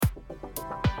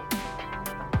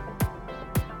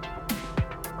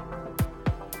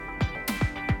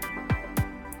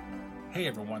Hey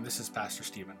everyone, this is Pastor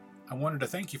Stephen. I wanted to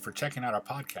thank you for checking out our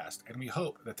podcast, and we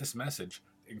hope that this message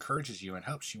encourages you and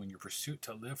helps you in your pursuit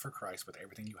to live for Christ with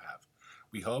everything you have.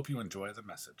 We hope you enjoy the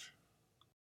message.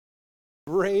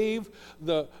 Brave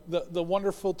the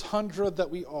wonderful tundra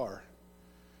that we are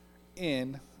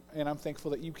in, and I'm thankful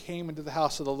that you came into the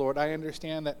house of the Lord. I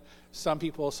understand that some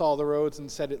people saw the roads and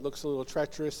said it looks a little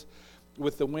treacherous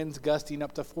with the winds gusting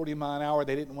up to 40 miles an hour.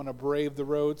 They didn't want to brave the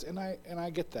roads, and I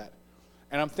get that.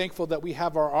 And I'm thankful that we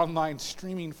have our online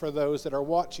streaming for those that are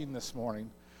watching this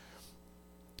morning.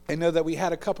 I know that we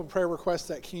had a couple prayer requests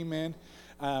that came in.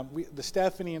 The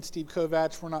Stephanie and Steve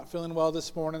Kovach were not feeling well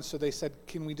this morning, so they said,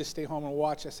 can we just stay home and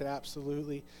watch? I said,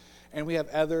 absolutely. And we have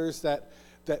others that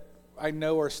I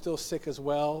know are still sick as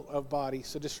well of body,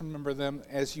 so just remember them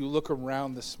as you look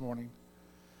around this morning.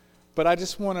 But I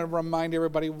just want to remind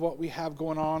everybody what we have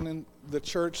going on in the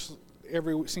church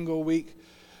every single week.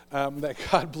 That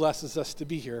God blesses us to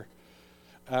be here.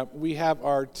 We have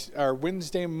our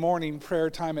Wednesday morning prayer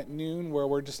time at noon where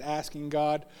we're just asking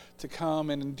God to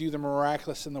come and do the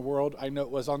miraculous in the world. I know it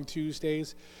was on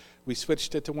Tuesdays. We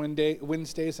switched it to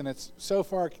Wednesdays, and it's so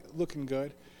far looking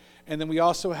good. And then we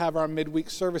also have our midweek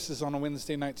services on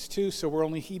Wednesday nights too, so we're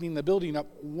only heating the building up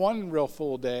one real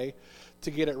full day to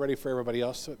get it ready for everybody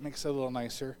else, so it makes it a little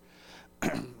nicer.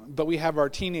 But we have our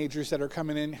teenagers that are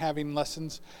coming in having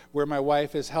lessons where my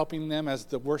wife is helping them as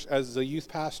the youth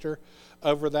pastor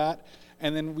over that.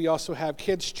 And then we also have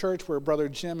kids church where Brother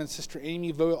Jim and Sister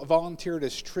Amy volunteered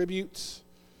as tributes.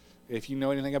 If you know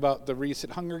anything about the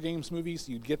recent Hunger Games movies,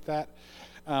 you'd get that.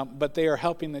 But they are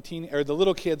helping the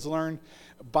little kids learn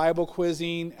Bible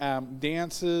quizzing,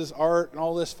 dances, art, and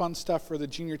all this fun stuff for the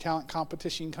junior talent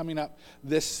competition coming up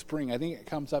this spring. I think it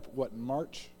comes up, in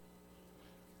March?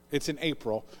 It's in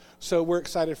April. So we're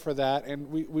excited for that, and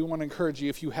we want to encourage you,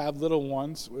 if you have little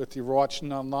ones, if you're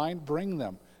watching online, bring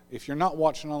them. If you're not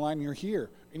watching online, you're here,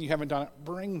 and you haven't done it,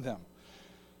 bring them.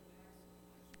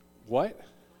 What?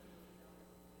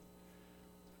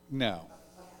 No,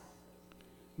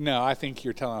 I think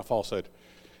you're telling a falsehood.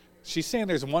 She's saying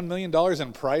there's $1 million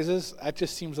in prizes. That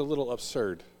just seems a little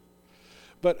absurd.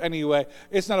 But anyway,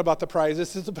 it's not about the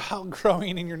prizes. It's about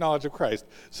growing in your knowledge of Christ.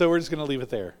 So we're just going to leave it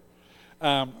there.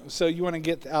 So you want to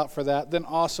get out for that. Then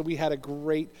also we had a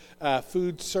great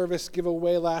food service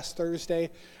giveaway last Thursday,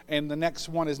 and the next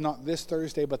one is not this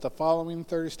Thursday, but the following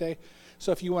Thursday.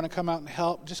 So if you want to come out and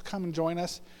help, just come and join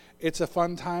us. It's a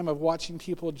fun time of watching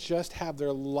people just have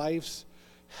their lives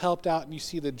helped out, and you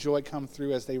see the joy come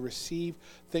through as they receive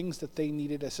things that they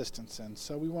needed assistance in.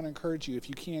 So we want to encourage you, if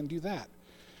you can, do that.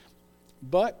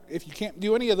 But if you can't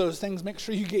do any of those things, make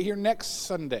sure you get here next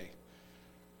Sunday.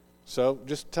 So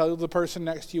just tell the person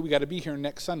next to you, we got to be here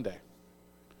next Sunday.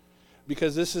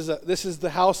 Because this is the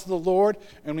house of the Lord,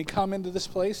 and we come into this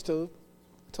place to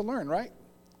learn, right?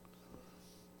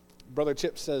 Brother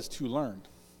Chip says to learn.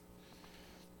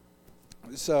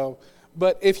 So,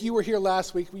 but if you were here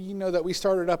last week, you know that we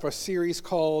started up a series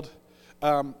called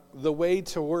The Way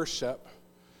to Worship.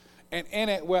 And in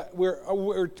it,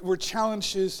 we're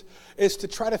challenged is to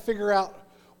try to figure out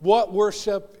what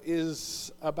worship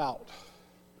is about.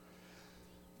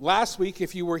 Last week,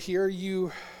 if you were here,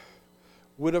 you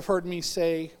would have heard me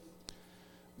say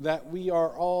that we are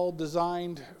all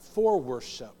designed for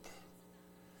worship.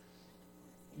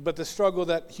 But the struggle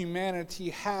that humanity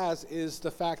has is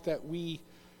the fact that we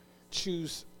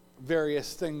choose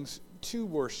various things to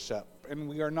worship, and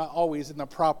we are not always in the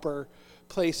proper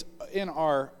place in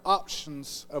our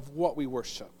options of what we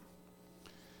worship.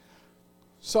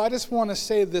 So I just want to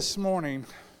say this morning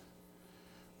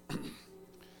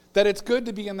that it's good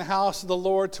to be in the house of the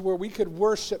Lord to where we could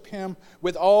worship Him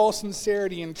with all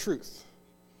sincerity and truth.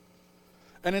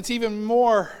 And it's even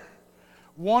more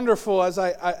wonderful as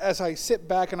I sit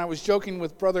back, and I was joking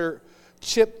with Brother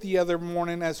Chip the other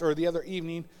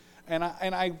evening, and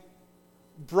I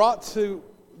brought to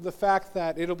the fact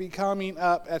that it'll be coming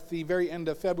up at the very end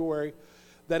of February,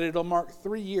 that it'll mark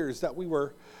 3 years that we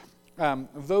were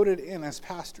voted in as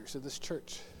pastors of this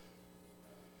church.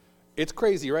 It's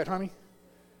crazy, right, honey?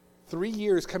 3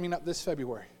 years coming up this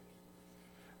February.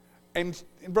 And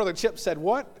Brother Chip said,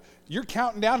 what? You're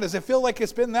counting down? Does it feel like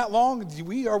it's been that long?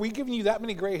 Are we giving you that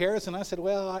many gray hairs? And I said,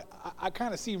 well, I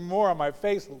kind of see more on my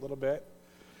face a little bit.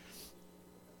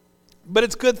 But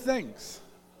it's good things.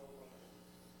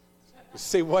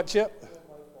 Say what, Chip?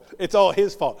 It's all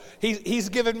his fault. He's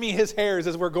giving me his hairs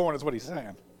as we're going, is what he's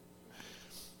saying.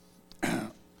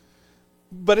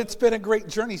 But it's been a great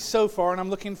journey so far, and I'm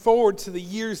looking forward to the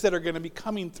years that are going to be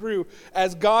coming through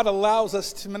as God allows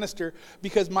us to minister,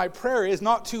 because my prayer is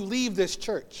not to leave this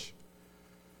church.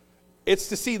 It's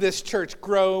to see this church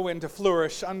grow and to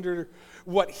flourish under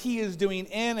what He is doing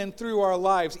in and through our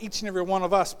lives, each and every one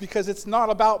of us, because it's not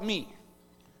about me.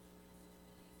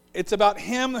 It's about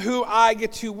Him who I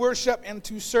get to worship and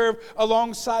to serve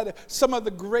alongside some of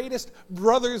the greatest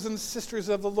brothers and sisters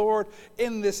of the Lord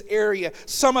in this area.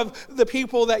 Some of the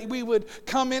people that we would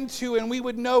come into and we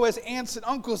would know as aunts and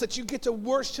uncles that you get to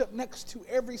worship next to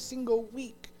every single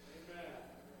week.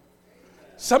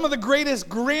 Some of the greatest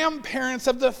grandparents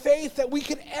of the faith that we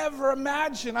could ever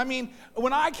imagine. I mean,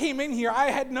 when I came in here,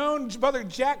 I had known Brother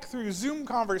Jack through Zoom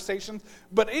conversations,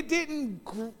 but it didn't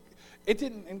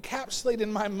encapsulate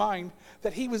in my mind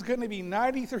that he was going to be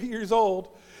 93 years old,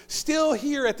 still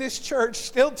here at this church,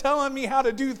 still telling me how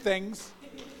to do things.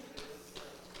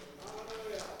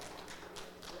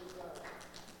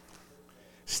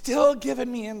 Still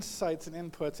giving me insights and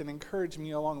inputs and encouraging me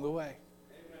along the way.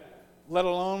 Let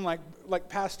alone like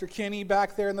Pastor Kenny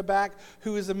back there in the back,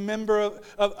 who is a member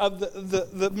of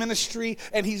the ministry,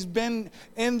 and he's been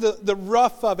in the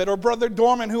rough of it. Or Brother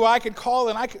Dorman, who I could call,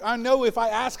 and I know if I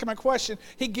ask him a question,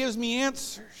 he gives me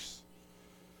answers.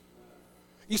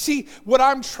 You see, what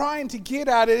I'm trying to get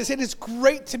at is it is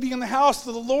great to be in the house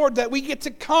of the Lord, that we get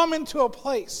to come into a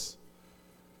place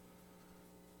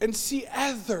and see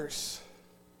others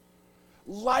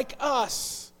like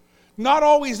us. Not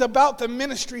always about the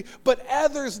ministry, but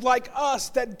others like us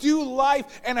that do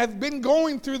life and have been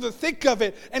going through the thick of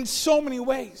it in so many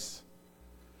ways.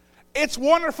 It's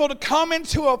wonderful to come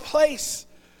into a place,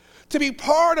 to be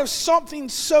part of something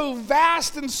so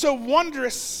vast and so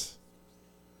wondrous.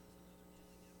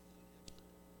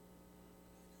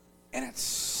 And it's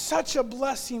such a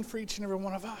blessing for each and every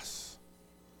one of us.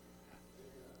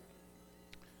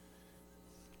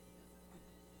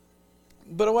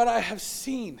 But what I have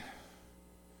seen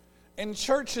in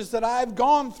churches that I've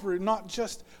gone through, not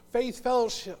just Faith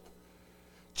Fellowship,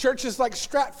 churches like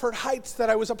Stratford Heights that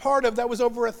I was a part of, that was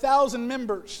over 1,000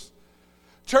 members.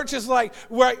 Churches like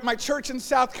my church in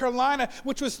South Carolina,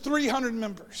 which was 300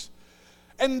 members.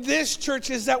 And this church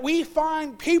is that we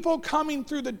find people coming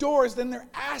through the doors, then they're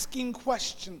asking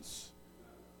questions.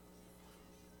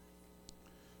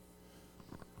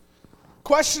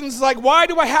 Questions like, why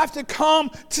do I have to come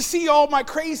to see all my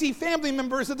crazy family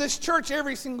members of this church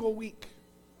every single week?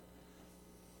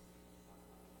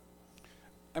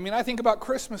 I mean, I think about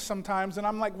Christmas sometimes, and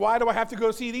I'm like, why do I have to go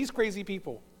see these crazy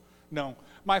people? No,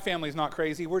 my family's not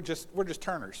crazy. We're just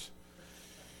Turners.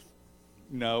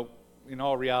 No, in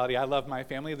all reality, I love my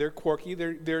family. They're quirky.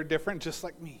 They're different, just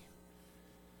like me.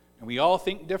 And we all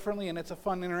think differently, and it's a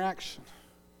fun interaction.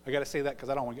 I got to say that because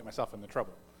I don't want to get myself into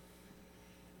trouble.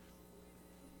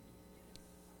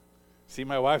 See,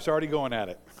 my wife's already going at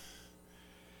it.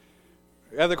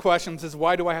 The other questions is,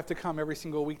 why do I have to come every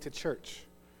single week to church?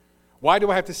 Why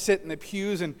do I have to sit in the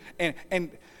pews and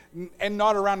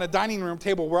not around a dining room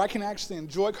table where I can actually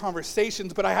enjoy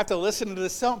conversations, but I have to listen to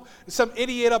some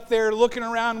idiot up there looking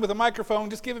around with a microphone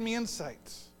just giving me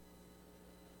insights?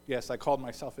 Yes, I called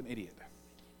myself an idiot.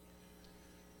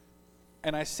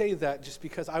 And I say that just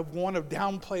because I want to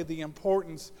downplay the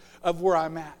importance of where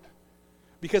I'm at.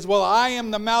 Because while I am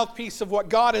the mouthpiece of what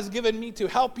God has given me to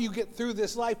help you get through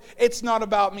this life, it's not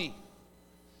about me.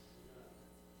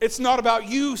 It's not about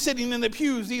you sitting in the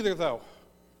pews either, though.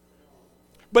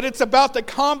 But it's about the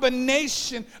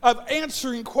combination of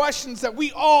answering questions that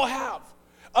we all have.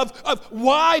 Of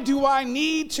why do I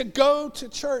need to go to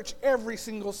church every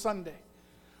single Sunday?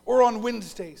 Or on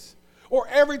Wednesdays? Or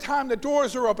every time the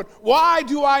doors are open? Why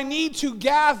do I need to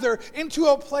gather into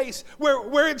a place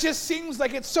where it just seems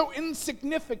like it's so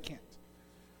insignificant?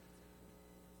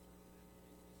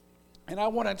 And I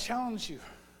want to challenge you,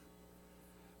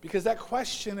 because that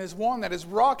question is one that is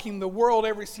rocking the world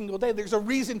every single day. There's a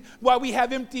reason why we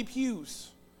have empty pews.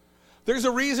 There's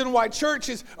a reason why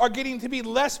churches are getting to be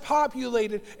less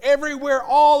populated everywhere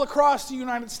all across the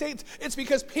United States. It's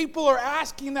because people are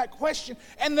asking that question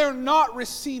and they're not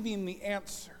receiving the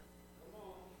answer.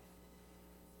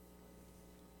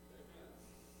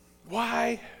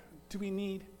 Why do we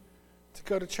need to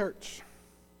go to church?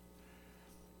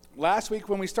 Last week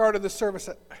when we started the service,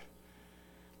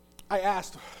 I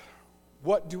asked,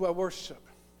 what do I worship?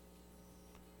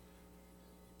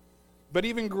 But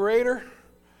even greater,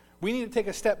 we need to take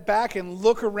a step back and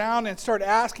look around and start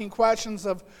asking questions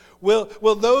of,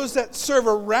 will those that serve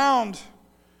around,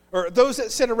 or those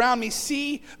that sit around me,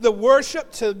 see the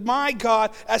worship to my God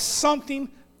as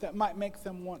something that might make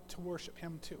them want to worship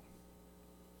Him too?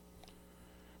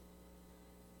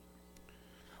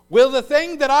 Will the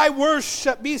thing that I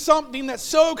worship be something that's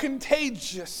so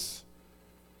contagious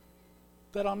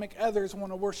that I'll make others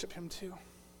want to worship Him too?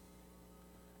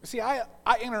 See, I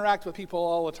interact with people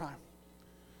all the time,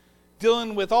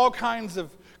 dealing with all kinds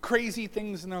of crazy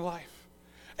things in their life.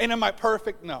 And am I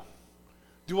perfect? No.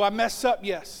 Do I mess up?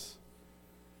 Yes.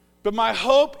 But my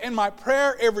hope and my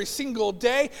prayer every single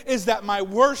day is that my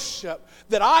worship,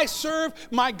 that I serve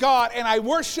my God and I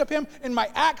worship Him in my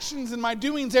actions and my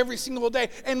doings every single day.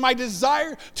 And my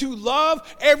desire to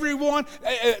love everyone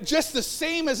just the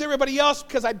same as everybody else,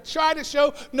 because I try to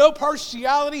show no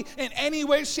partiality in any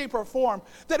way, shape, or form.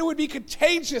 That it would be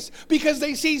contagious because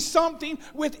they see something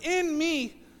within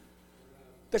me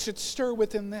that should stir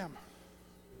within them.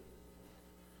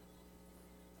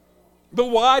 But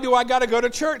why do I got to go to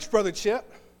church, Brother Chip?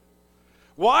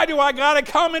 Why do I got to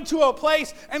come into a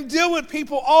place and deal with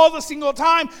people all the single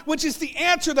time, which is the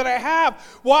answer that I have?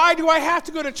 Why do I have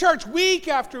to go to church week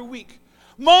after week,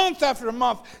 month after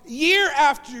month, year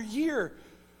after year?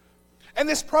 And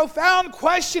this profound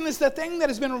question is the thing that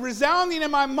has been resounding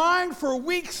in my mind for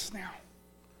weeks now.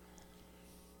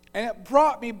 And it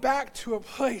brought me back to a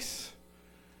place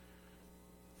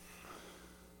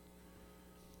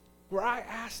where I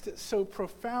asked it so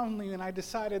profoundly and I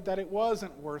decided that it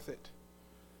wasn't worth it.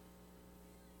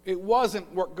 It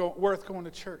wasn't worth going to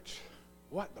church.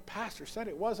 What? The pastor said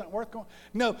it wasn't worth going?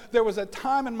 No, there was a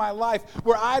time in my life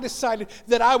where I decided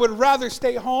that I would rather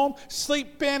stay home,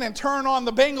 sleep in, and turn on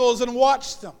the Bengals and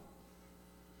watch them.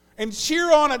 And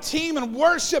cheer on a team and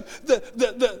worship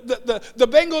the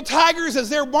Bengal Tigers as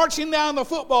they're marching down the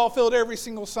football field every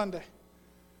single Sunday.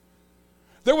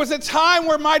 There was a time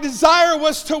where my desire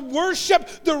was to worship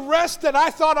the rest that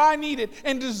I thought I needed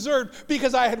and deserved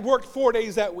because I had worked 4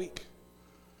 days that week.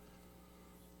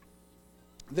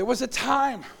 There was a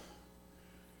time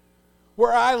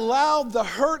where I allowed the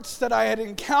hurts that I had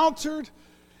encountered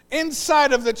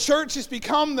inside of the church has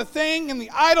become the thing and the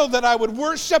idol that I would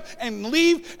worship and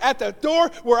leave at the door,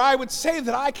 where I would say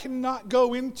that I cannot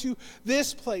go into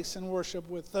this place and worship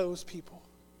with those people.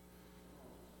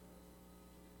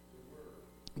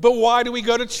 But why do we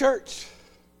go to church?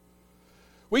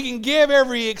 We can give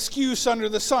every excuse under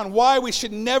the sun why we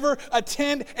should never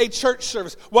attend a church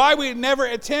service, why we never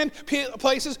attend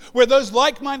places where those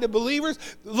like-minded believers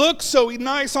look so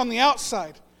nice on the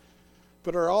outside,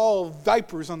 but are all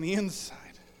vipers on the inside.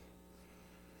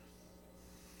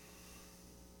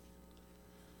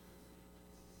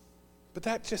 But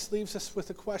that just leaves us with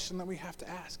a question that we have to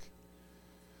ask.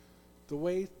 The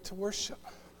way to worship.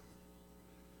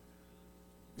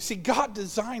 You see, God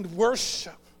designed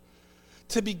worship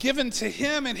to be given to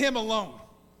Him and Him alone.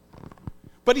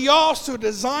 But He also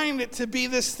designed it to be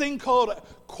this thing called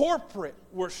corporate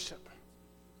worship,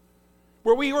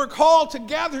 where we were called to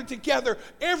gather together,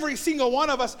 every single one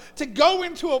of us, to go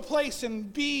into a place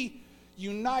and be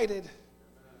united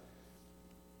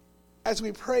as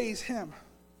we praise Him.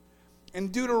 In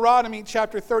Deuteronomy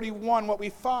chapter 31, what we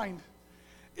find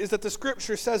is that the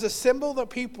scripture says, assemble the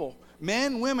people,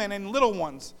 men, women, and little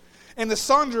ones, and the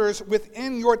sojourners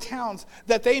within your towns,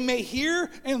 that they may hear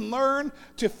and learn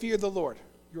to fear the Lord,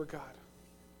 your God.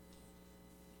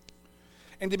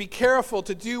 And to be careful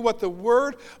to do what the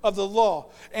word of the law,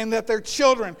 and that their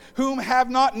children, whom have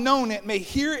not known it, may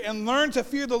hear and learn to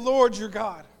fear the Lord, your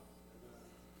God.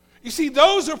 You see,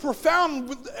 those are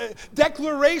profound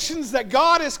declarations that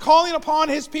God is calling upon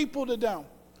His people to do.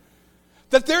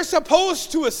 That they're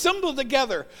supposed to assemble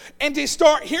together and to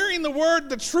start hearing the word,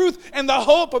 the truth, and the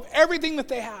hope of everything that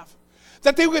they have.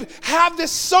 That they would have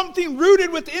this something rooted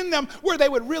within them where they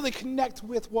would really connect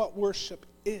with what worship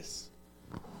is.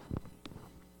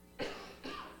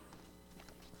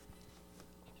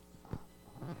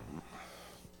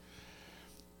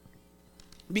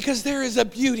 Because there is a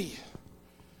beauty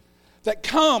that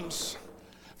comes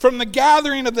from the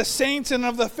gathering of the saints and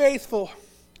of the faithful,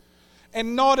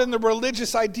 and not in the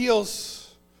religious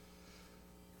ideals,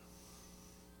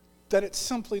 that it's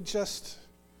simply just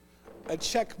a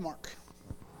check mark.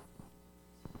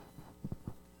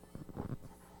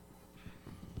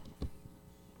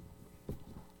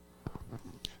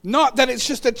 Not that it's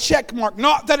just a check mark,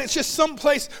 not that it's just some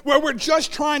place where we're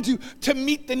just trying to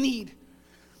meet the need.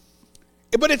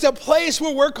 But it's a place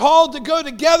where we're called to go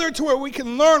together to where we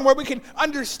can learn, where we can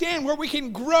understand, where we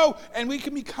can grow, and we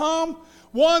can become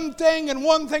one thing and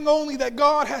one thing only that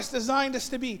God has designed us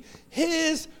to be,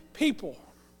 His people.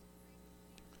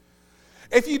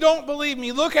 If you don't believe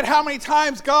me, look at how many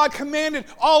times God commanded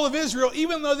all of Israel,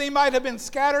 even though they might have been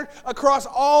scattered across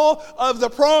all of the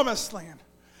promised land,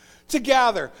 to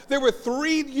gather. There were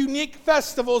 3 unique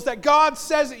festivals that God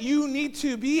says that you need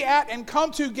to be at and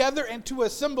come together and to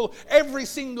assemble every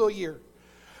single year.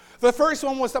 The first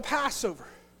one was the Passover.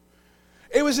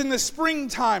 It was in the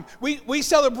springtime. We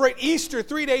celebrate Easter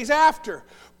 3 days after.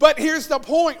 But here's the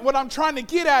point. What I'm trying to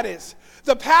get at is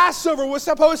the Passover was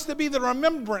supposed to be the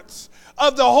remembrance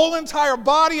of the whole entire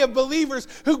body of believers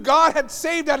who God had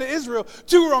saved out of Israel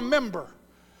to remember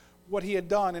what he had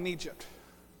done in Egypt.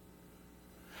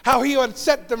 How he had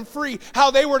set them free, how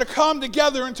they were to come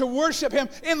together and to worship him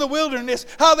in the wilderness,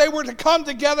 how they were to come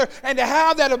together and to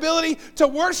have that ability to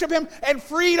worship him and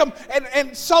freedom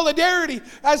and solidarity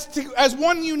as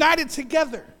one united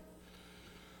together.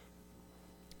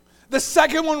 The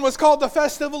second one was called the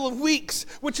Festival of Weeks,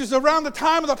 which is around the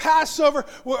time of the Passover,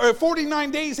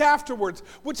 49 days afterwards,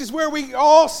 which is where we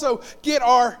also get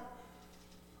our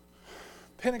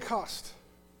Pentecost.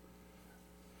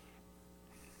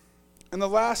 And the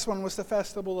last one was the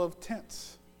Festival of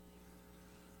Tents,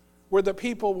 where the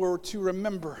people were to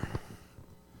remember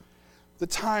the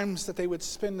times that they would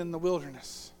spend in the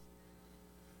wilderness,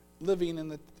 living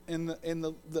in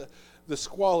the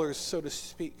squalors, so to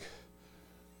speak,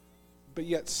 but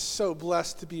yet so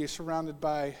blessed to be surrounded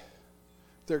by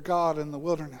their God in the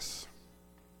wilderness.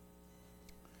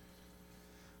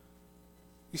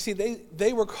 You see,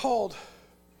 they were called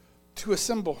to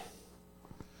assemble.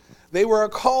 They were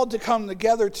called to come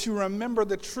together to remember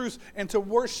the truth and to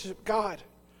worship God.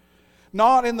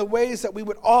 Not in the ways that we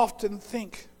would often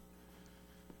think.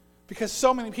 Because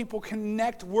so many people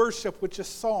connect worship with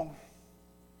just song.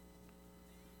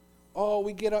 Oh,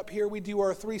 we get up here, we do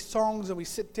our 3 songs, and we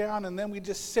sit down, and then we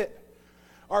just sit.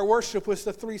 Our worship was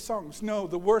the 3 songs. No,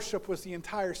 the worship was the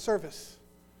entire service.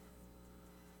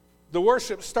 The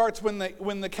worship starts when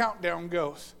the countdown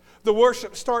goes. The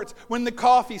worship starts when the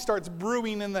coffee starts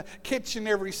brewing in the kitchen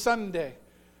every Sunday.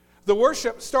 The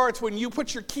worship starts when you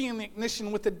put your key in the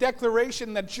ignition with the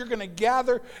declaration that you're going to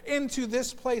gather into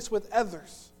this place with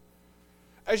others.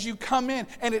 As you come in,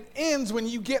 and it ends when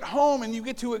you get home and you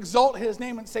get to exalt his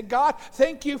name and say, God,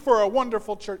 thank you for a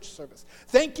wonderful church service.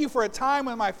 Thank you for a time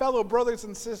with my fellow brothers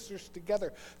and sisters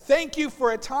together. Thank you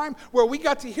for a time where we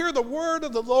got to hear the word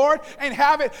of the Lord and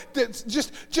have it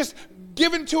just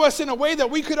given to us in a way that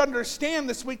we could understand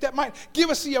this week, that might give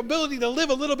us the ability to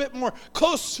live a little bit more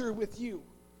closer with you.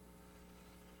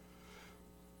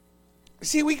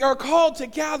 See, we are called to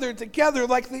gather together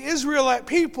like the Israelite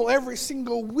people every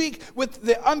single week with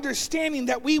the understanding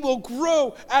that we will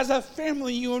grow as a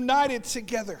family united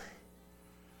together.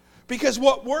 Because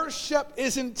what worship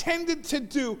is intended to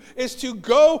do is to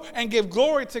go and give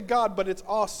glory to God, but it's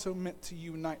also meant to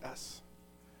unite us.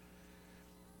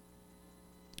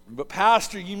 But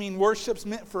Pastor, you mean worship's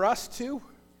meant for us too?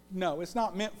 No, it's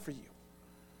not meant for you.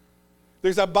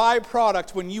 There's a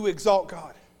byproduct when you exalt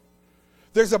God.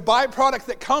 There's a byproduct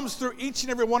that comes through each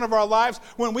and every one of our lives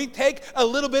when we take a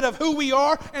little bit of who we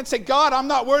are and say, God, I'm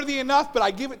not worthy enough, but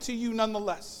I give it to you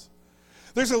nonetheless.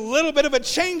 There's a little bit of a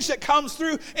change that comes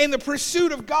through in the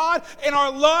pursuit of God in our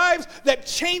lives that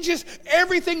changes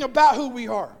everything about who we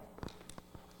are.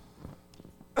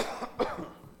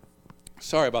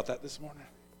 Sorry about that this morning.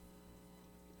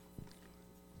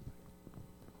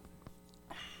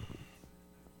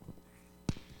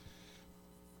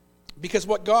 Because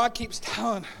what God keeps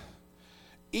telling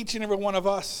each and every one of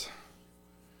us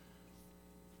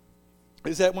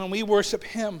is that when we worship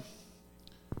him,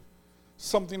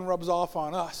 something rubs off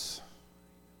on us.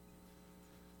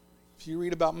 If you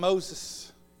read about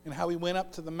Moses and how he went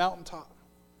up to the mountaintop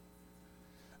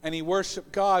and he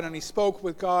worshiped God and he spoke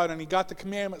with God and he got the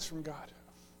commandments from God.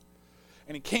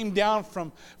 And he came down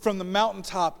from the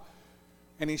mountaintop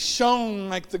and he shone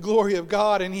like the glory of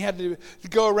God, and he had to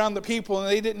go around the people, and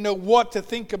they didn't know what to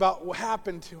think about what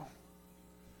happened to him.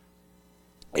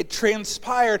 It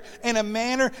transpired in a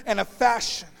manner and a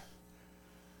fashion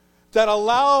that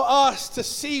allow us to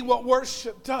see what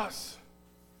worship does.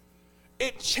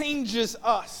 It changes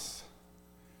us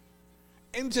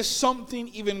into something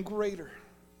even greater.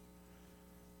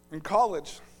 In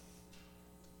college,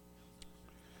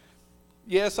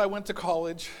 yes, I went to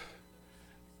college.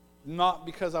 Not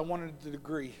because I wanted the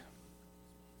degree,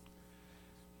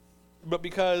 but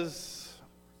because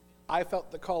I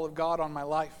felt the call of God on my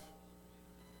life.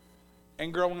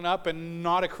 And growing up in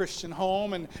not a Christian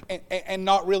home and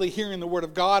not really hearing the word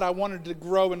of God, I wanted to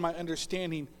grow in my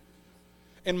understanding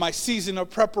in my season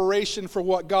of preparation for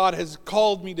what God has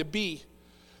called me to be.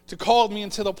 To call me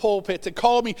into the pulpit, to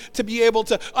call me to be able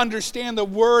to understand the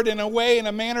word in a way, in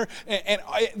a manner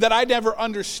that I never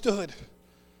understood.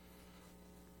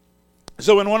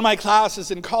 So in one of my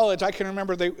classes in college, I can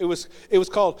remember it was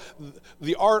called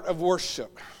The Art of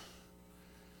Worship.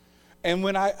 And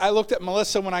when I looked at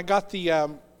Melissa, when I got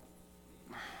the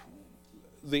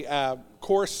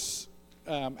course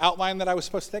outline that I was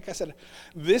supposed to take. I said,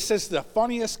 this is the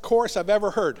funniest course I've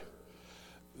ever heard.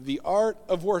 The art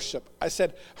of worship. I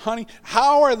said, honey,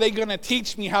 how are they going to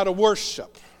teach me how to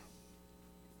worship?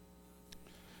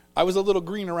 I was a little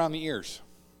green around the ears.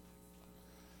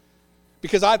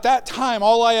 Because at that time,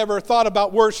 all I ever thought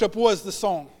about worship was the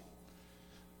song.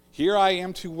 Here I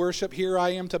am to worship, here I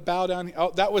am to bow down.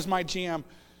 Oh, that was my jam.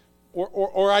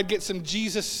 Or I'd get some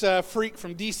Jesus freak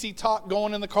from DC Talk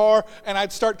going in the car, and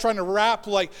I'd start trying to rap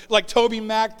like Toby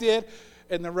Mac did.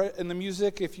 And the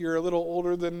music, if you're a little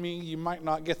older than me, you might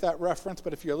not get that reference,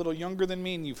 but if you're a little younger than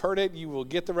me and you've heard it, you will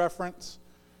get the reference.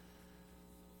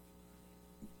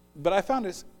 But I found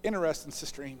it interesting,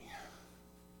 Sister Amy.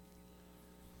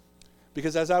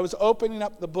 Because as I was opening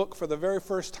up the book for the very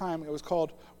first time, it was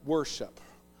called Worship.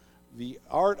 The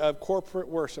Art of Corporate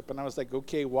Worship. And I was like,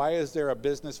 okay, why is there a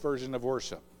business version of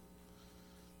worship?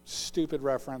 Stupid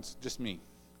reference, just me.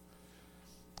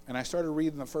 And I started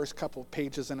reading the first couple of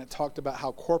pages, and it talked about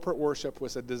how corporate worship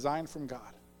was a design from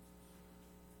God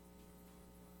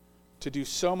to do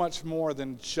so much more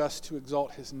than just to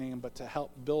exalt his name, but to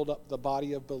help build up the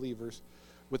body of believers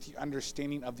with the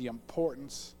understanding of the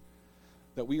importance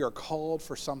that we are called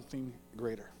for something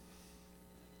greater.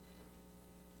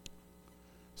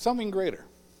 Something greater.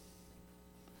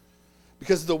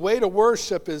 Because the way to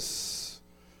worship is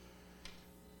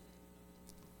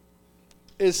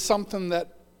something that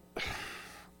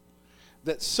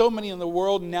so many in the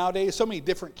world nowadays, so many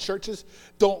different churches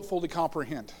don't fully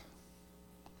comprehend.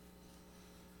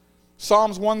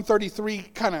 Psalms 133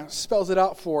 kind of spells it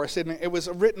out for us, and it was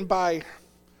written by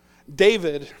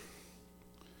David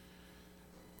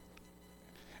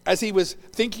as he was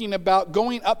thinking about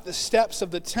going up the steps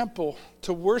of the temple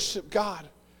to worship God,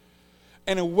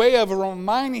 and a way of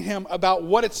reminding him about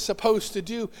what it's supposed to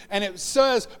do. And it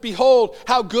says, behold,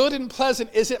 how good and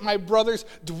pleasant is it, my brothers,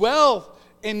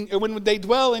 when they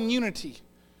dwell in unity.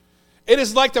 It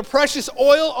is like the precious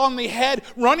oil on the head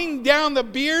running down the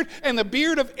beard, and the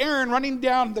beard of Aaron running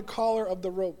down the collar of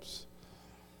the robes.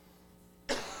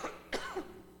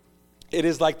 It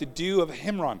is like the dew of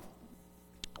Hermon,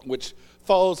 which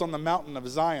falls on the mountain of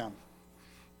Zion.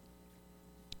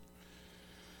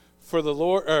 For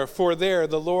there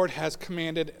the Lord has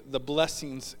commanded the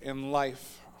blessings in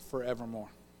life forevermore.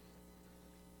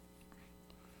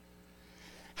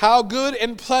 How good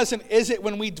and pleasant is it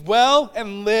when we dwell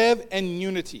and live in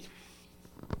unity.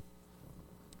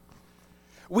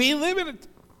 We live in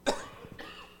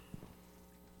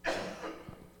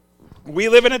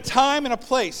a time and a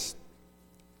place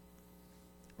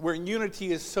where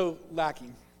unity is so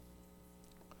lacking.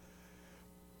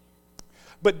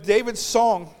 But David's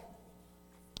song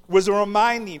was a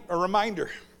reminder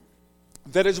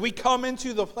that as we come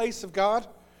into the place of God,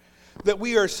 that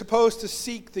we are supposed to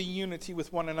seek the unity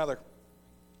with one another.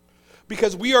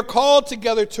 Because we are called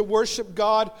together to worship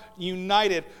God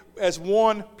united as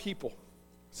one people.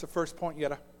 It's the first point,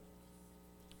 Yetta.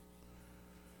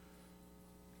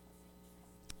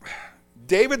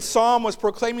 David's psalm was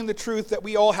proclaiming the truth that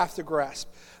we all have to grasp.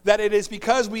 That it is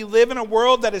because we live in a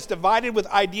world that is divided with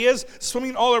ideas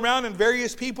swimming all around in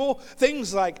various people.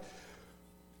 Things like,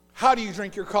 how do you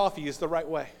drink your coffee is the right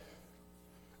way?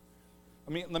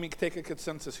 Let me take a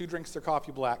consensus. Who drinks their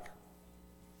coffee black?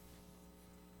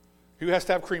 Who has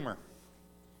to have creamer?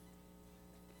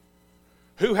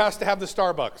 Who has to have the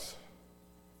Starbucks?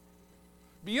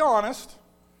 Be honest.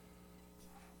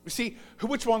 You see,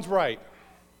 which one's right?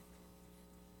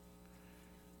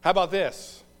 How about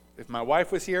this? If my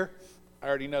wife was here, I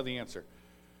already know the answer.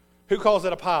 Who calls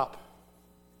it a pop?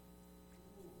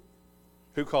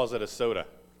 Who calls it a soda?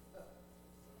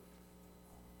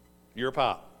 You're a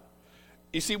pop.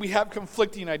 You see, we have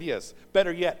conflicting ideas.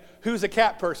 Better yet, who's a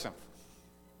cat person?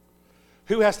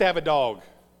 Who has to have a dog?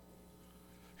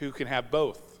 Who can have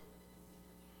both?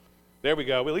 There we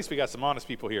go. At least we got some honest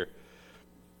people here.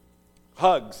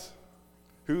 Hugs.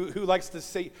 Who likes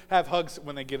to have hugs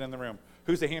when they get in the room?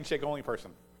 Who's a handshake only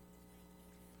person?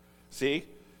 See?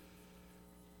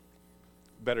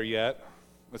 Better yet,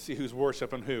 let's see who's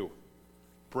worshiping who.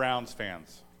 Browns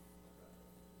fans.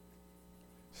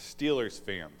 Steelers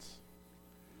fans.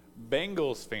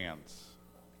 Bengals fans.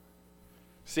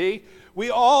 See? We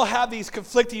all have these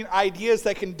conflicting ideas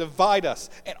that can divide us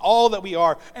and all that we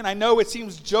are. And I know it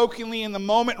seems jokingly in the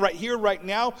moment right here, right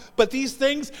now, but these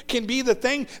things can be the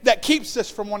thing that keeps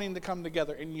us from wanting to come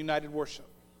together in united worship.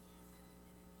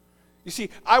 You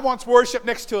see, I once worshiped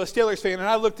next to a Steelers fan, and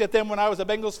I looked at them when I was a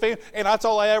Bengals fan, and that's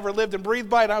all I ever lived and breathed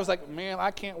by, and I was like, man,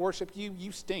 I can't worship you.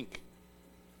 You stink.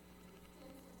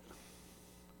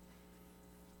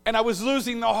 And I was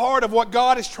losing the heart of what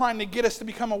God is trying to get us to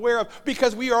become aware of,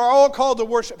 because we are all called to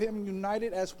worship Him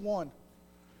united as one.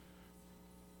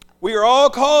 We are all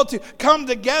called to come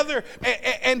together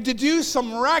and to do some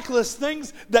miraculous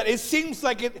things that it seems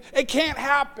like it can't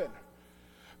happen.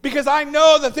 Because I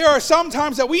know that there are some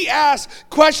times that we ask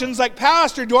questions like,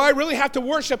 Pastor, do I really have to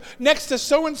worship next to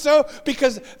so-and-so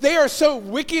because they are so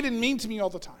wicked and mean to me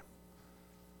all the time?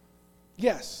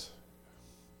 Yes,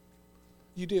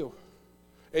 you do.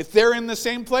 If they're in the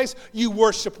same place, you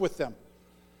worship with them.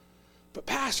 But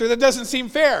Pastor, that doesn't seem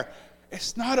fair.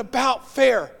 It's not about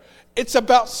fair. It's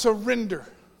about surrender.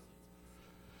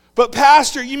 But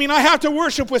Pastor, you mean I have to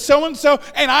worship with so-and-so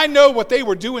and I know what they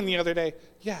were doing the other day?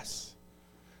 Yes.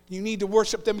 You need to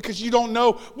worship them because you don't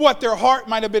know what their heart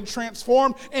might have been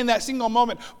transformed in that single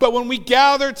moment. But when we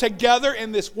gather together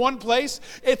in this one place,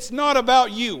 it's not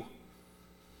about you.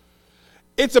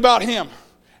 It's about Him.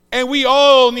 And we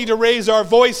all need to raise our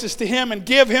voices to Him and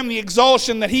give Him the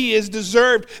exaltation that He is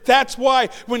deserved. That's why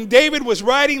when David was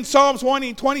writing Psalms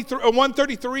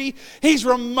 133, he's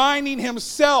reminding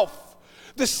himself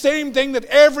the same thing that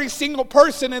every single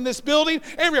person in this building,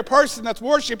 every person that's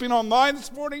worshiping online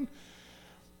this morning,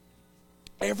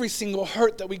 every single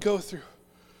hurt that we go through,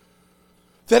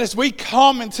 that as we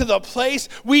come into the place,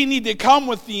 we need to come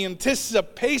with the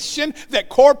anticipation that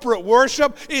corporate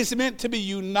worship is meant to be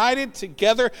united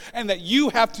together and that you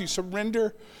have to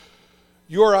surrender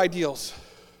your ideals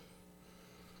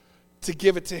to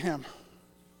give it to Him.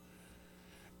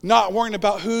 Not worrying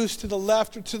about who's to the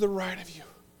left or to the right of you.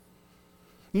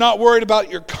 Not worried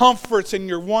about your comforts and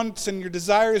your wants and your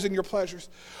desires and your pleasures,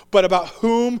 but about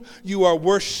whom you are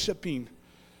worshiping.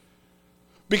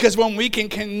 Because when we can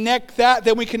connect that,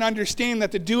 then we can understand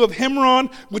that the Dew of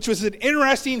Himron, which was an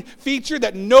interesting feature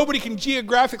that nobody can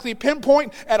geographically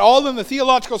pinpoint at all in the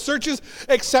theological searches,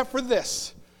 except for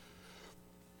this.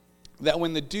 That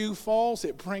when the dew falls,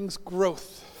 it brings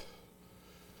growth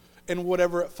in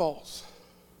whatever it falls.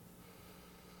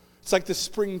 It's like the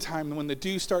springtime when the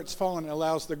dew starts falling, it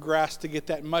allows the grass to get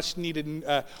that much needed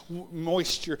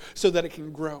moisture so that it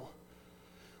can grow.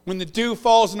 When the dew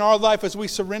falls in our life as we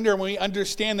surrender and we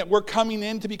understand that we're coming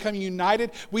in to become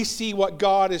united, we see what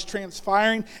God is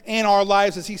transpiring in our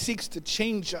lives as He seeks to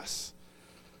change us.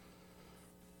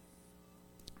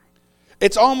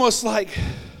 It's almost like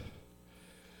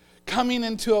coming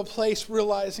into a place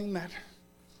realizing that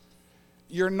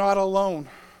you're not alone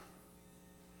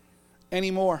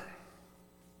anymore.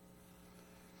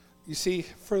 You see,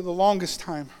 for the longest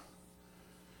time,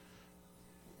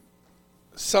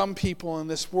 some people in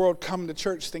this world come to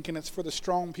church thinking it's for the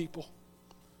strong people.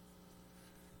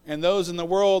 And those in the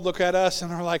world look at us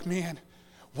and are like, man,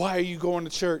 why are you going to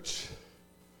church?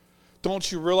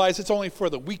 Don't you realize it's only for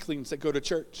the weaklings that go to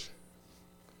church?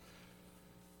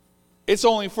 It's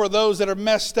only for those that are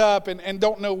messed up and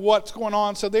don't know what's going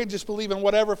on, so they just believe in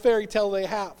whatever fairy tale they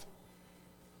have.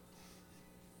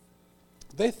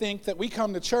 They think that we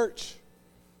come to church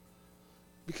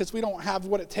because we don't have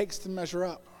what it takes to measure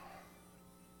up.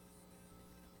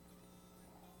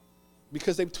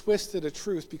 Because they've twisted a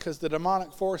truth, because the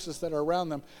demonic forces that are around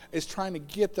them is trying to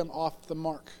get them off the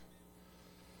mark.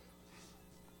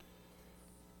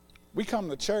 We come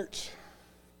to church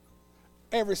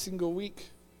every single week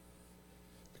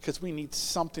because we need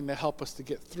something to help us to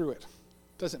get through it.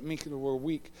 Doesn't mean that we're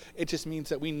weak. It just means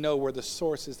that we know where the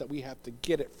source is that we have to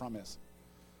get it from is.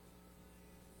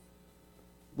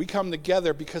 We come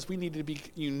together because we need to be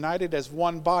united as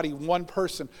one body, one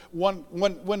person,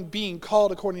 one being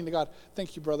called according to God.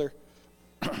 Thank you, brother.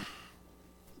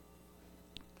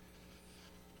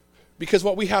 Because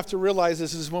what we have to realize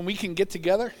is when we can get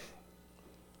together,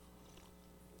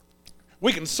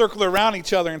 we can circle around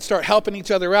each other and start helping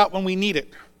each other out when we need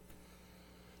it.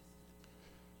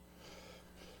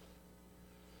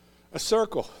 A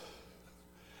circle.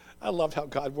 I love how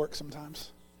God works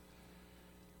sometimes.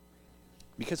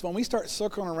 Because when we start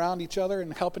circling around each other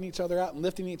and helping each other out and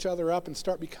lifting each other up and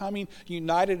start becoming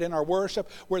united in our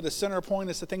worship, where the center point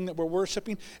is the thing that we're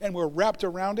worshiping and we're wrapped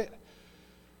around it,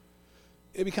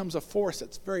 it becomes a force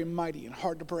that's very mighty and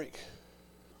hard to break.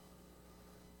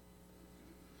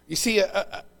 You see,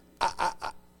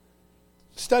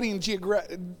 studying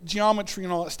geometry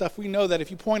and all that stuff, we know that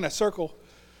if you point a circle,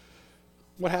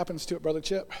 what happens to it, Brother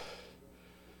Chip?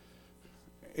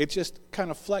 It just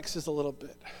kind of flexes a little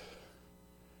bit.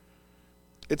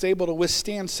 It's able to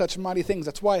withstand such mighty things.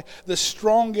 That's why the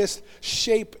strongest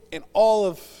shape in all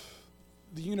of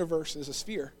the universe is a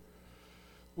sphere,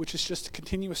 which is just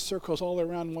continuous circles all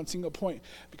around one single point.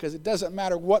 Because it doesn't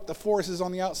matter what the force is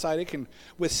on the outside, it can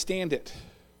withstand it.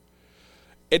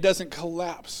 It doesn't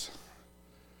collapse.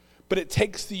 But it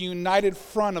takes the united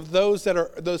front of those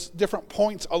different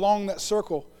points along that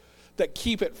circle that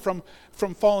keep it from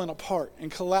falling apart and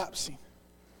collapsing.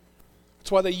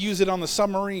 That's why they use it on the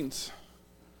submarines,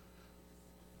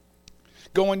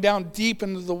 going down deep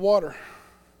into the water.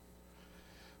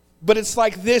 But it's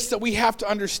like this that we have to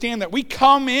understand, that we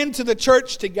come into the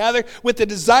church together with the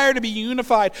desire to be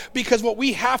unified, because what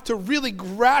we have to really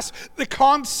grasp the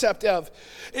concept of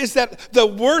is that the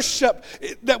worship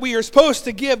that we are supposed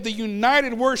to give, the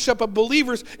united worship of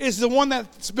believers, is the one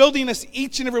that's building us,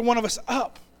 each and every one of us,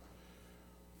 up.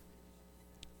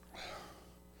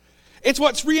 It's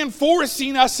what's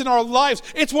reinforcing us in our lives.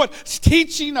 It's what's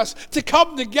teaching us to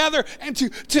come together and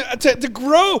to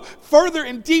grow further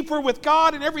and deeper with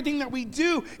God in everything that we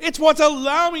do. It's what's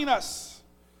allowing us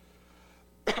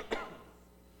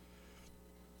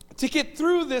to get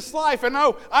through this life. And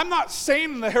no, I'm not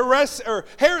saying the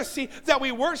heresy that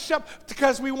we worship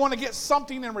because we want to get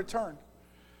something in return.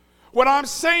 What I'm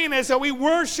saying is that we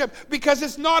worship because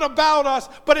it's not about us,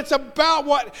 but it's about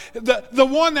what the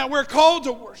one that we're called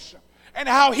to worship. And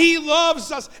how he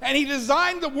loves us, and he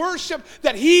designed the worship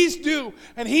that he's due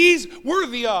and he's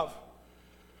worthy of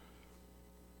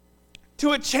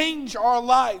to change our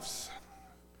lives.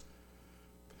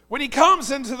 When he comes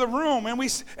into the room and we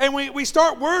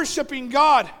start worshiping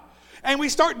God, and we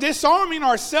start disarming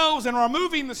ourselves and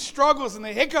removing the struggles and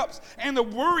the hiccups and the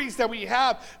worries that we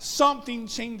have, something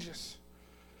changes.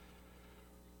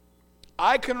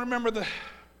 I can remember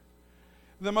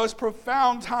the most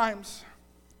profound times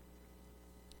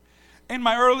in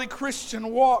my early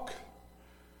Christian walk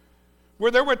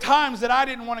where there were times that I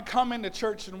didn't want to come into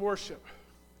church and worship.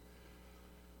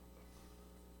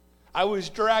 I was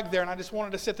dragged there and I just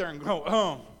wanted to sit there and go,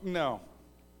 oh, no.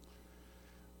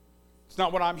 It's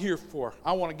not what I'm here for.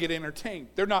 I want to get entertained.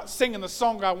 They're not singing the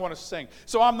song I want to sing,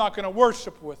 so I'm not going to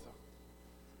worship with them.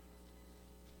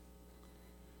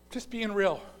 Just being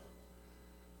real.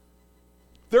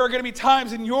 There are going to be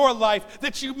times in your life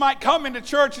that you might come into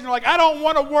church and you're like, I don't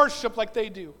want to worship like they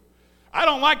do. I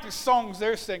don't like the songs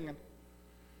they're singing.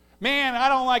 Man, I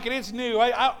don't like it. It's new.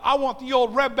 I want the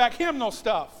old Redback hymnal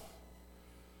stuff.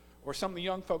 Or some of the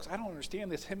young folks, I don't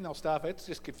understand this hymnal stuff. It's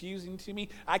just confusing to me.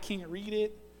 I can't read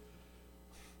it.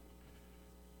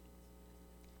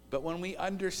 But when we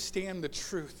understand the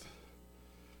truth,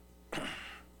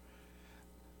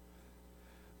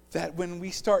 that when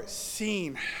we start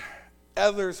seeing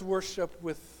others worship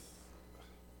with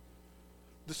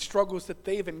the struggles that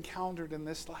they've encountered in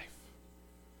this life,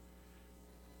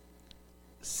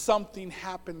 something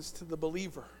happens to the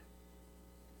believer.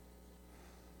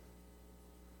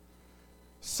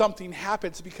 Something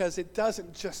happens because it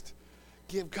doesn't just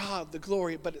give God the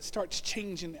glory, but it starts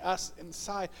changing us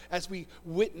inside as we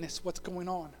witness what's going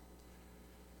on.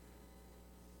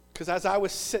 Because as I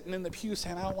was sitting in the pew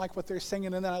saying, I don't like what they're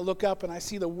singing, and then I look up and I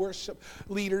see the worship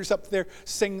leaders up there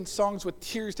singing songs with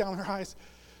tears down their eyes.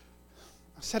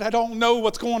 I said, I don't know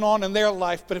what's going on in their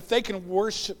life, but if they can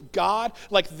worship God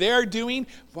like they're doing,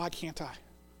 why can't I?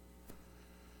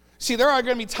 See, there are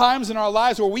going to be times in our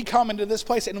lives where we come into this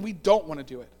place and we don't want to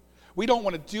do it. We don't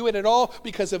want to do it at all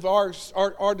because of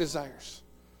our desires.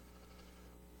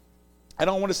 I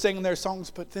don't want to sing their songs,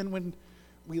 but then when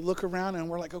we look around and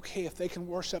we're like, okay, if they can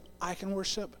worship, I can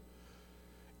worship.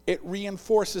 It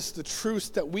reinforces the truths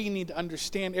that we need to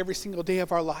understand every single day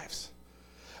of our lives.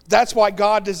 That's why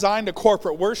God designed a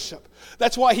corporate worship.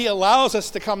 That's why he allows us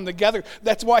to come together.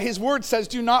 That's why his word says,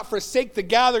 do not forsake the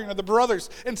gathering of the brothers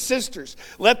and sisters.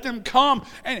 Let them come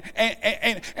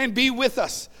and be with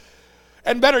us.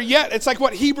 And better yet, it's like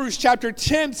what Hebrews chapter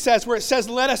 10 says, where it says,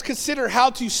 let us consider how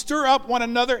to stir up one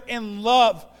another in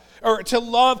love, or to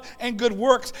love and good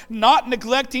works, not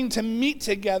neglecting to meet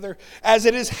together as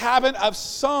it is habit of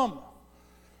some.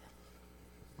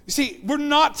 You see, we're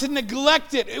not to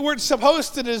neglect it. We're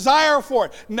supposed to desire for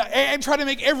it and try to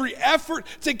make every effort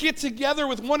to get together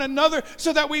with one another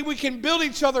so that we can build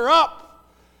each other up.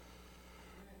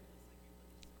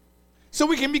 So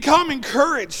we can become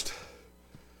encouraged.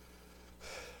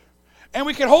 And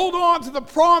we can hold on to the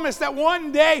promise that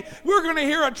one day we're going to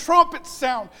hear a trumpet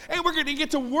sound and we're going to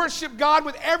get to worship God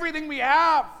with everything we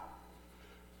have.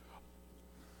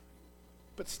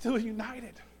 But still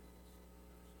united.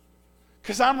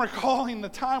 Because I'm recalling the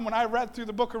time when I read through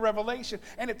the book of Revelation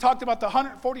and it talked about the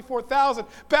 144,000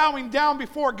 bowing down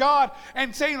before God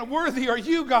and saying, worthy are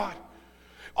you, God.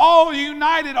 All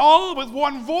united, all with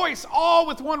one voice, all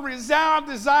with one resound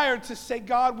desire to say,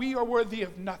 God, we are worthy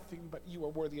of nothing, but you are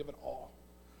worthy of it all.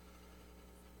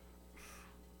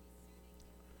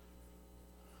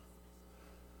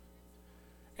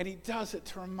 And he does it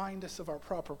to remind us of our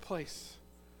proper place.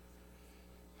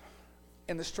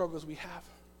 and the struggles we have.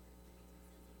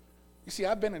 You see,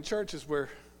 I've been in churches where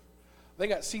they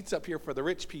got seats up here for the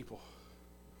rich people.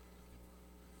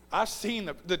 I've seen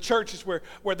the churches where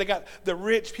they got the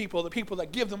rich people, the people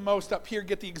that give the most up here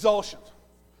get the exaltation.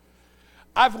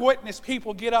 I've witnessed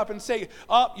people get up and say,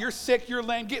 oh, you're sick, you're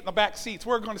lame, get in the back seats.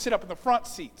 We're going to sit up in the front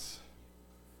seats.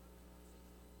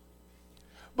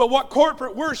 But what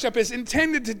corporate worship is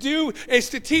intended to do is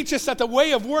to teach us that the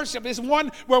way of worship is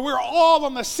one where we're all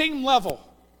on the same level.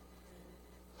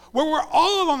 Where we're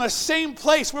all on the same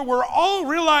place, where we're all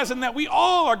realizing that we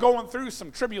all are going through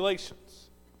some tribulations.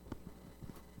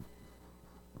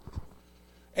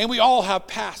 And we all have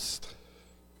past.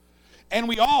 And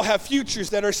we all have futures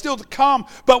that are still to come,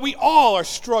 but we all are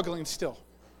struggling still.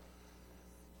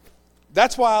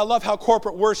 That's why I love how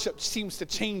corporate worship seems to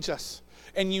change us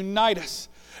and unite us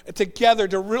together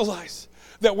to realize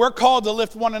that we're called to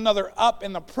lift one another up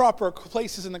in the proper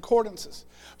places and accordances.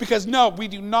 Because no, we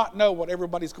do not know what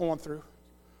everybody's going through.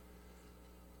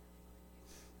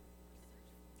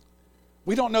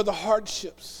 We don't know the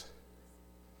hardships.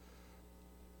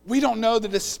 We don't know the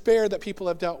despair that people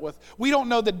have dealt with. We don't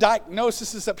know the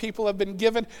diagnoses that people have been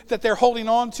given that they're holding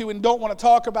on to and don't want to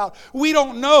talk about. We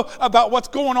don't know about what's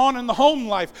going on in the home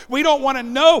life. We don't want to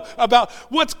know about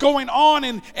what's going on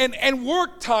in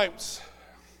work times.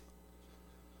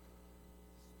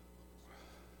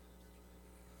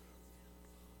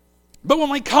 But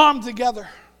when we come together,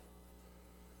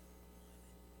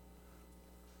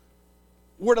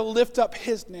 we're to lift up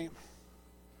His name,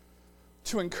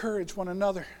 to encourage one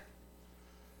another,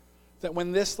 that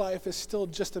when this life is still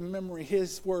just a memory,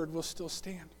 His word will still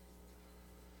stand,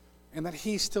 and that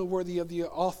He's still worthy of the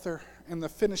author and the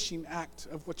finishing act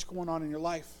of what's going on in your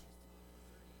life.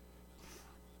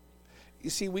 You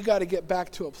see, we got to get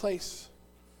back to a place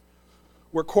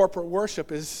where corporate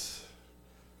worship is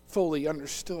fully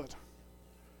understood.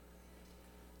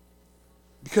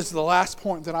 Because the last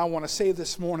point that I want to say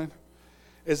this morning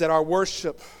is that our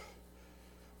worship,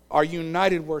 our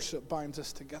united worship, binds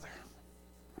us together.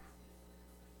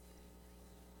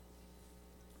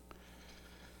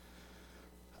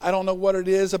 I don't know what it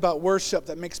is about worship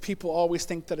that makes people always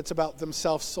think that it's about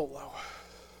themselves solo.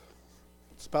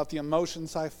 It's about the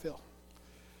emotions I feel.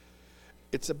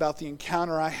 It's about the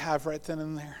encounter I have right then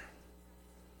and there.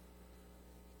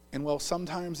 And well,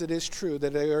 sometimes it is true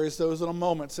that there is those little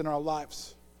moments in our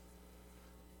lives.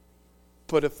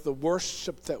 But if the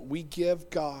worship that we give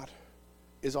God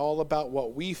is all about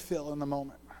what we feel in the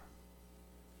moment,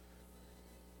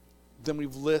 then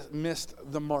we've missed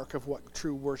the mark of what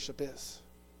true worship is.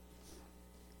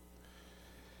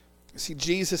 You see,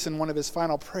 Jesus, in one of His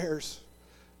final prayers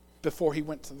before He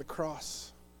went to the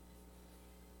cross,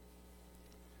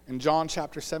 in John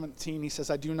chapter 17, He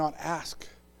says, I do not ask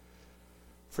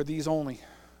for these only,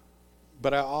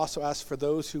 but I also ask for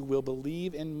those who will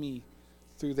believe in me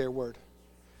through their word,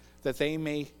 that they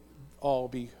may all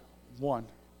be one.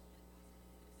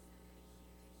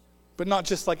 But not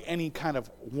just like any kind of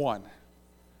one.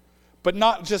 But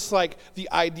not just like the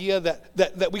idea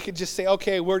that we could just say,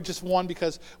 okay, we're just one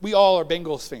because we all are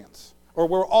Bengals fans, or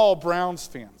we're all Browns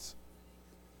fans.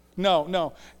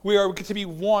 No. We are to be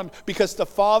one because the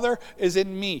Father is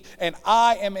in me and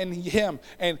I am in Him,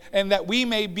 and that we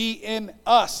may be in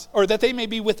us, or that they may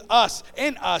be with us,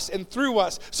 in us, and through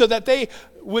us, so that they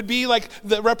would be like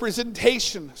the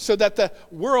representation, so that the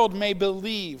world may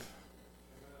believe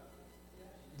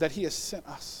that He has sent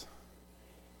us.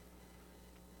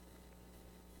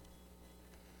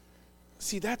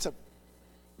 See, that's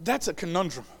a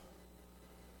conundrum.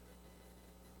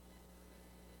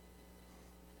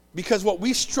 Because what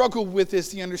we struggle with is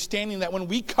the understanding that when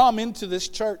we come into this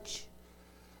church,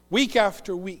 week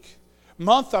after week,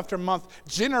 month after month,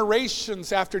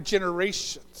 generations after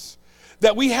generations,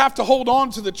 that we have to hold on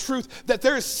to the truth that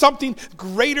there is something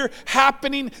greater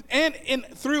happening in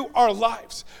through our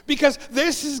lives. Because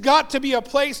this has got to be a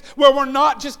place where we're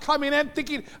not just coming in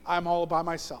thinking, I'm all by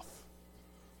myself.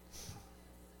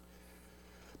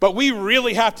 But we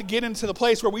really have to get into the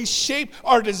place where we shape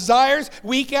our desires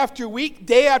week after week,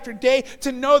 day after day,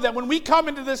 to know that when we come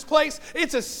into this place,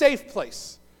 it's a safe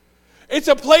place. It's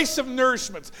a place of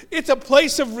nourishment. It's a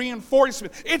place of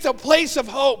reinforcement. It's a place of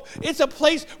hope. It's a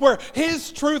place where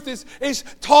His truth is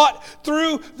taught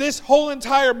through this whole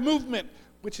entire movement,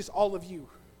 which is all of you.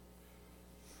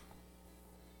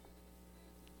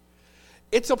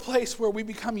 It's a place where we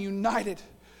become united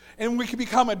and we can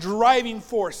become a driving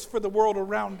force for the world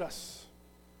around us.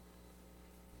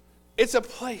 It's a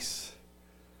place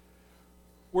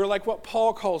where, like what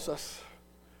Paul calls us,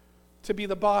 to be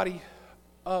the body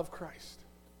of Christ.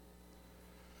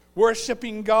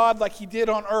 Worshiping God like He did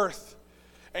on earth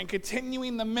and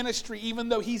continuing the ministry even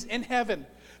though he's in heaven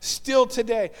still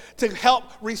today to help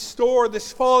restore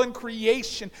this fallen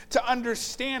creation, to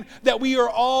understand that we are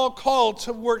all called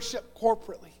to worship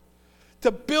corporately,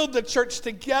 to build the church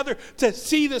together, to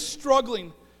see the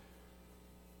struggling,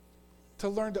 to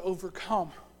learn to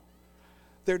overcome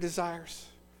their desires.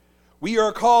 We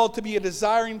are called to be a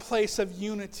desiring place of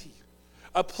unity,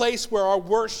 a place where our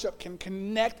worship can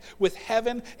connect with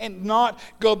heaven and not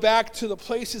go back to the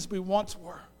places we once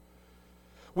were.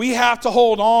 We have to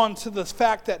hold on to the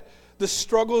fact that the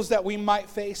struggles that we might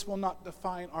face will not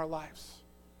define our lives.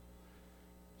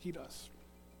 He does.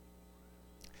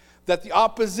 That the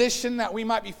opposition that we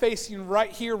might be facing right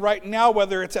here, right now,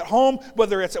 whether it's at home,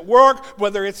 whether it's at work,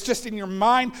 whether it's just in your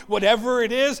mind, whatever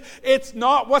it is, it's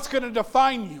not what's going to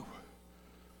define you.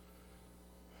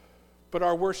 But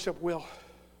our worship will.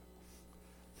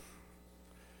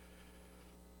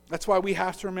 That's why we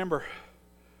have to remember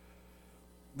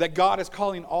that God is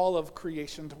calling all of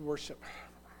creation to worship.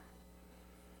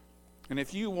 And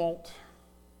if you won't,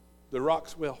 the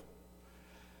rocks will.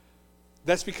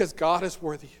 That's because God is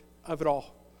worthy of it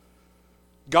all.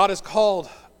 God has called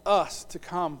us to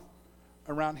come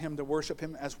around him to worship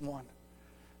him as one.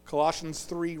 Colossians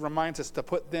 3 reminds us to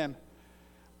put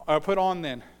on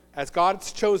then, as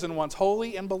God's chosen ones,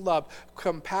 holy and beloved,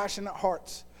 compassionate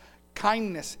hearts,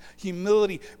 kindness,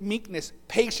 humility, meekness,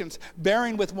 patience,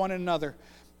 bearing with one another.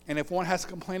 And if one has a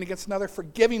complaint against another,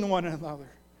 forgiving one another.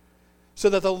 So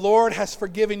that the Lord has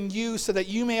forgiven you, so that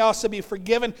you may also be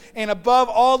forgiven. And above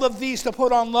all of these, to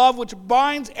put on love, which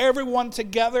binds everyone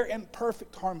together in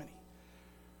perfect harmony.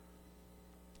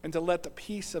 And to let the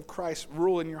peace of Christ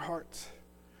rule in your hearts,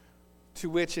 to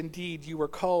which indeed you were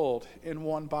called in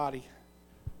one body,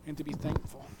 and to be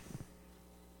thankful.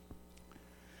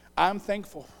 I'm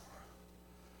thankful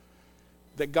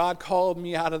that God called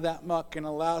me out of that muck and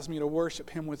allows me to worship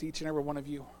him with each and every one of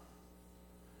you.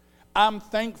 I'm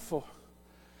thankful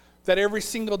that every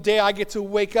single day I get to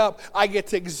wake up, I get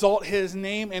to exalt his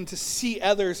name and to see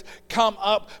others come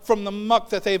up from the muck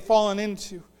that they've fallen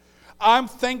into. I'm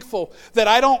thankful that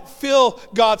I don't feel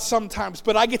God sometimes,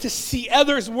 but I get to see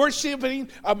others worshiping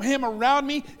him around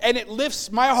me, and it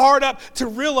lifts my heart up to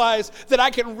realize that I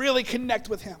can really connect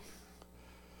with him.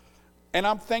 And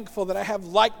I'm thankful that I have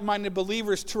like-minded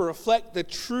believers to reflect the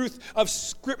truth of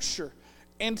Scripture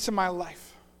into my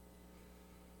life.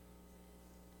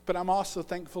 But I'm also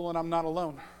thankful that I'm not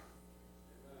alone.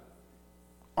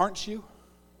 Aren't you?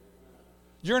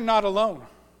 You're not alone.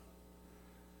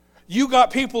 You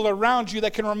got people around you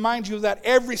that can remind you of that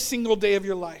every single day of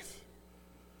your life.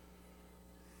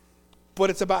 But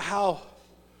it's about how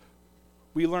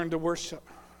we learn to worship.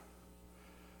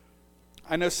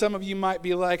 I know some of you might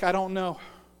be like, I don't know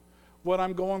what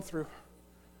I'm going through.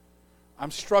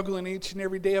 I'm struggling each and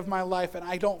every day of my life, and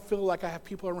I don't feel like I have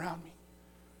people around me.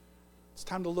 It's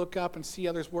time to look up and see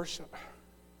others worship.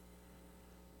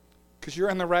 Because you're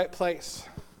in the right place.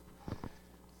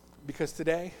 Because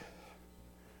today,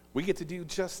 we get to do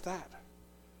just that.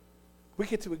 We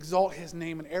get to exalt his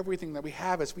name in everything that we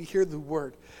have as we hear the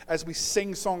word, as we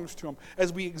sing songs to him,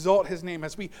 as we exalt his name,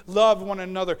 as we love one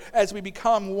another, as we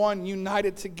become one,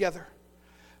 united together.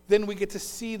 Then we get to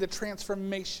see the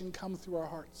transformation come through our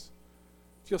hearts.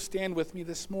 If you'll stand with me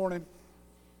this morning.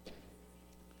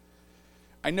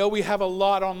 I know we have a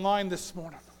lot online this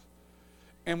morning,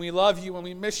 and we love you and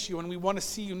we miss you and we want to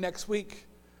see you next week.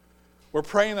 We're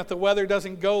praying that the weather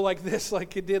doesn't go like this,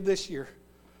 like it did this year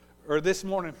or this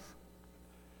morning.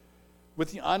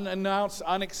 With the unannounced,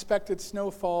 unexpected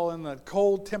snowfall and the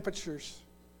cold temperatures.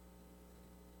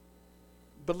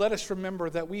 But let us remember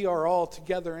that we are all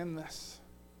together in this,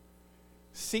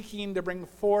 seeking to bring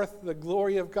forth the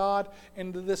glory of God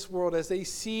into this world as they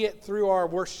see it through our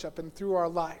worship and through our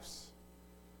lives.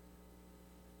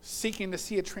 Seeking to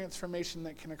see a transformation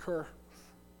that can occur.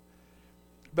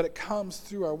 But it comes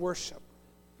through our worship.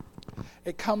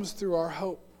 It comes through our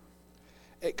hope.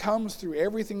 It comes through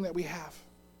everything that we have.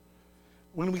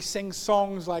 When we sing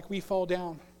songs like We Fall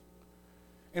Down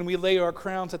and we lay our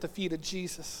crowns at the feet of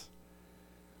Jesus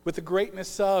with the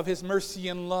greatness of his mercy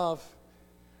and love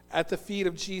at the feet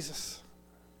of Jesus.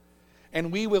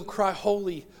 And we will cry,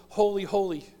 holy, holy,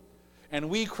 holy. And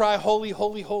we cry, holy,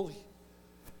 holy, holy.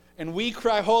 And we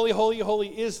cry, holy, holy, holy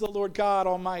is the Lord God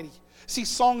Almighty. See,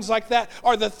 songs like that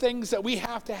are the things that we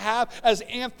have to have as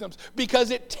anthems because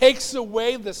it takes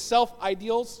away the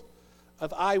self-ideals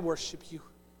of I worship you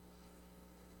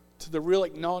to the real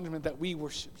acknowledgement that we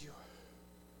worship you.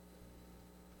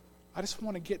 I just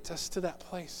want to get us to that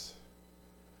place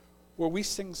where we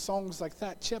sing songs like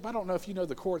that. Chip, I don't know if you know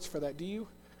the chords for that, do you?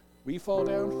 We fall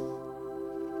down.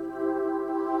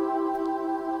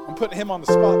 I'm putting him on the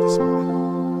spot this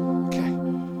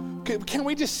morning. Okay. Can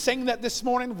we just sing that this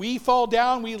morning? We fall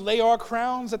down, we lay our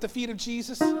crowns at the feet of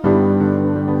Jesus. Do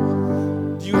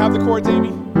you have the chords,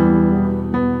 Amy?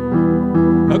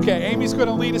 Okay, Amy's going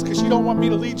to lead us because she don't want me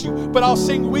to lead you, but I'll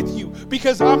sing with you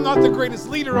because I'm not the greatest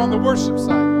leader on the worship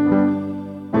side.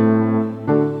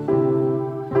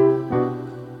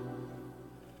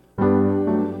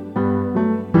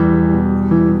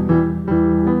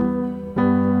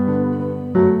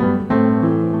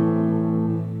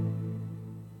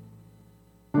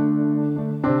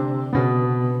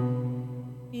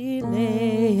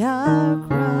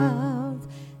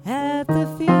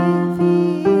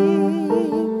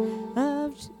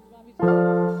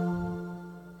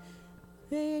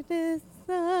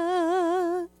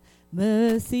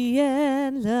 Mercy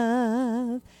and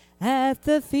love at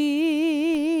the feet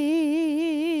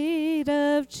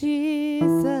of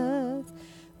Jesus.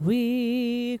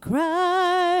 We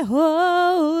cry,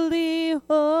 holy,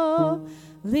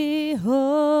 holy,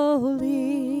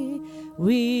 holy.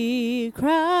 We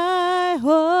cry,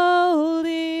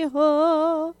 holy,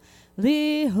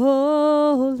 holy,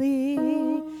 holy.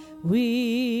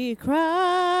 We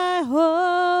cry,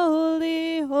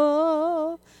 holy,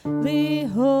 holy,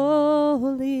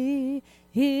 holy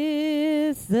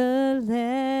is the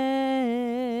Lamb.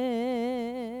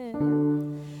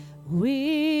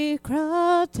 We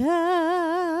crawl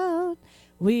down,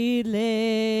 we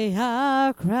lay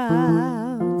our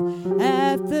crowns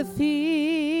at the feet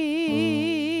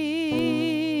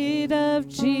of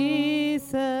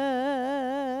Jesus.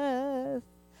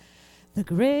 The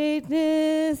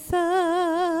greatness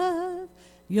of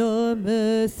your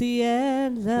mercy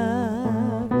and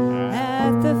love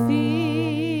at the feet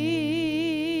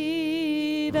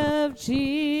of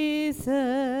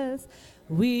Jesus.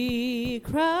 We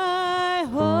cry,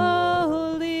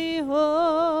 holy,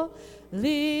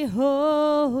 holy,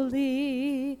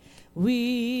 holy.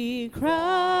 We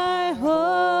cry,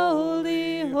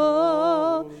 holy,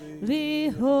 holy,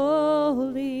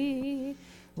 holy.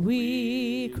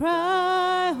 We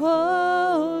cry,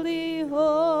 holy,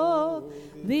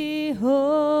 holy,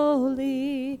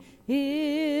 holy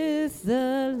is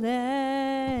the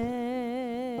Lamb.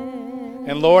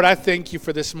 And Lord, I thank you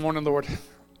for this morning, Lord.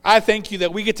 I thank you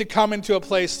that we get to come into a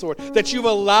place, Lord, that you've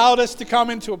allowed us to come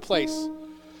into a place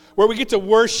where we get to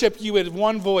worship you in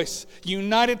one voice,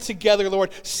 united together,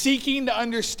 Lord, seeking to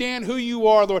understand who you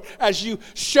are, Lord, as you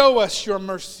show us your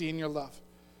mercy and your love.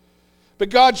 But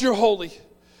God, you're holy.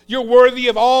 You're worthy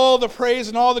of all the praise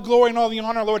and all the glory and all the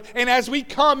honor, Lord. And as we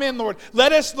come in, Lord,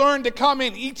 let us learn to come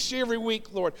in each and every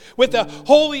week, Lord, with a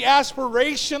holy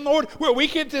aspiration, Lord, where we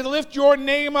get to lift your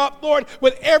name up, Lord,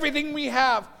 with everything we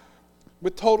have,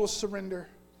 with total surrender.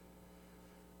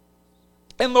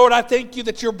 And Lord, I thank you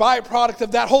that your byproduct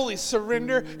of that holy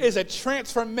surrender is a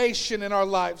transformation in our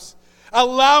lives,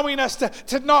 allowing us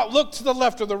to not look to the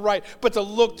left or the right, but to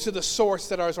look to the source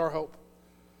that is our hope.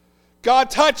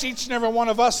 God, touch each and every one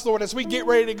of us, Lord, as we get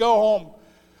ready to go home.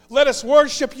 Let us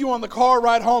worship you on the car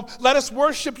ride home. Let us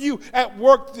worship you at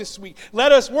work this week.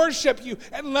 Let us worship you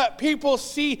and let people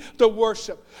see the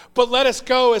worship. But let us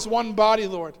go as one body,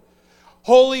 Lord.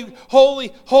 Holy,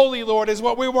 holy, holy, Lord, is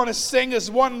what we want to sing as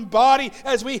one body,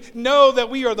 as we know that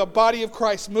we are the body of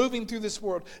Christ moving through this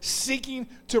world, seeking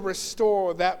to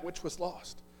restore that which was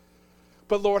lost.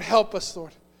 But Lord, help us,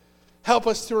 Lord. Help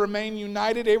us to remain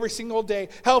united every single day.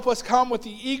 Help us come with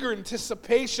the eager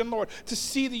anticipation, Lord, to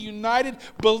see the united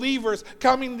believers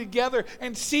coming together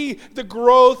and see the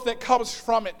growth that comes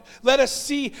from it. Let us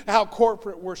see how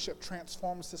corporate worship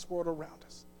transforms this world around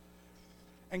us.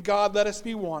 And God, let us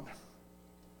be one.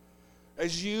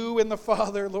 As you and the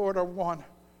Father, Lord, are one.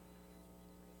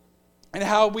 And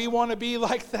how we want to be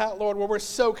like that, Lord, where we're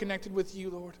so connected with you,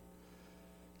 Lord.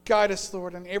 Guide us,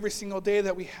 Lord, in every single day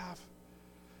that we have.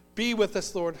 Be with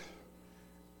us, Lord,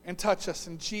 and touch us.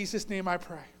 In Jesus' name I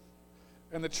pray.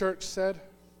 And the church said,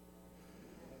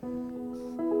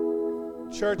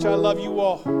 church, I love you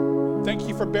all. Thank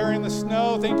you for bearing the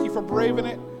snow. Thank you for braving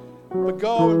it. But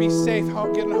go and be safe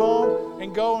getting home,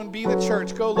 and go and be the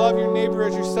church. Go love your neighbor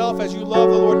as yourself, as you love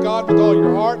the Lord God with all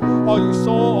your heart, all your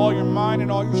soul, all your mind,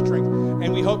 and all your strength.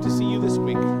 And we hope to see you this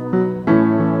week.